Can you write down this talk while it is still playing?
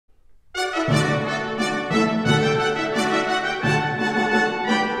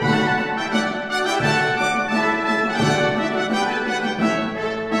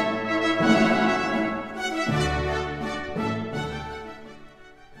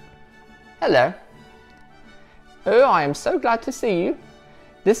Hello. Oh, I am so glad to see you.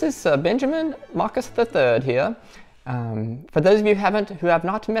 This is Benjamin Marcus III here. For those of you who have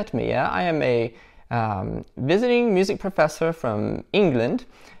not met me yet, I am a visiting music professor from England,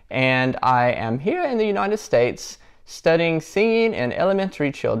 and I am here in the United States studying singing in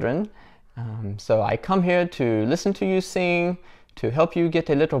elementary children. So I come here to listen to you sing, to help you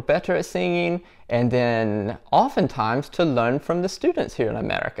get a little better at singing, and then oftentimes to learn from the students here in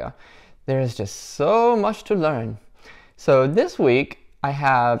America. There is just so much to learn. So this week I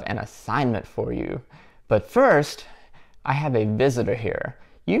have an assignment for you. But first, I have a visitor here.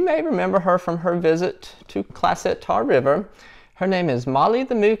 You may remember her from her visit to class at Tar River. Her name is Molly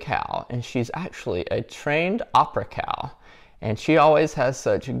the Moo Cow, and she's actually a trained opera cow. And she always has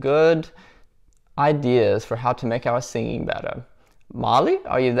such good ideas for how to make our singing better. Molly,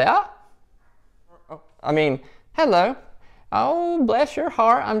 are you there? Hello. Oh, bless your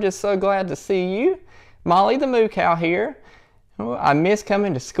heart. I'm just so glad to see you. Molly the Moo Cow here. Oh, I miss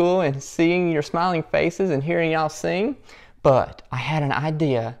coming to school and seeing your smiling faces and hearing y'all sing. But I had an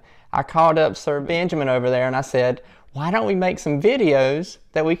idea. I called up Sir Benjamin over there and I said, why don't we make some videos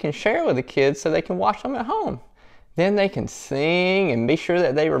that we can share with the kids so they can watch them at home? Then they can sing and be sure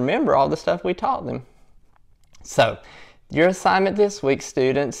that they remember all the stuff we taught them. So, your assignment this week,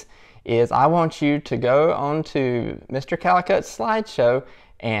 students, is I want you to go on to Mr. Callicut's slideshow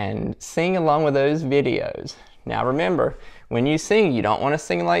and sing along with those videos. Now remember, when you sing, you don't want to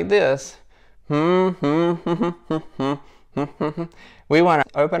sing like this. We want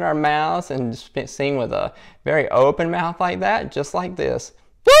to open our mouths and sing with a very open mouth like that, just like this.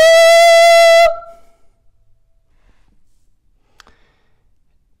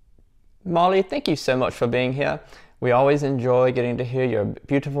 Molly, thank you so much for being here. We always enjoy getting to hear your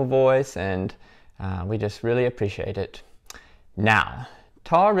beautiful voice, and we just really appreciate it. Now,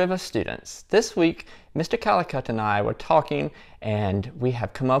 Tar River students, this week Mr. Callicut and I were talking, and we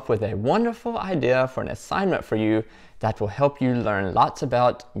have come up with a wonderful idea for an assignment for you that will help you learn lots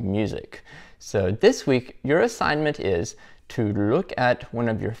about music. So this week, your assignment is to look at one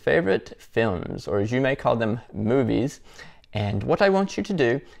of your favorite films, or as you may call them, movies. And what I want you to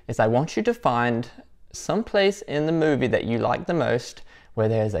do is I want you to find some place in the movie that you like the most where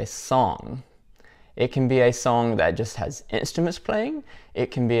there's a song. It can be a song that just has instruments playing.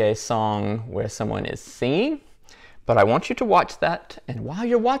 It can be a song where someone is singing. But I want you to watch that, and while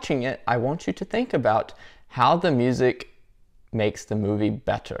you're watching it, I want you to think about how the music makes the movie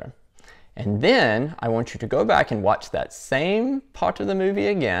better. And then I want you to go back and watch that same part of the movie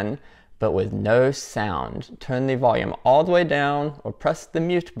again, but with no sound. Turn the volume all the way down or press the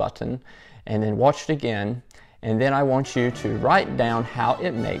mute button and then watch it again. And then I want you to write down how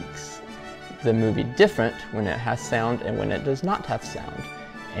it makes the movie different when it has sound and when it does not have sound.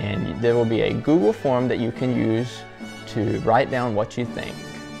 And there will be a Google form that you can use to write down what you think.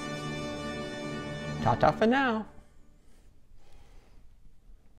 Ta-ta for now.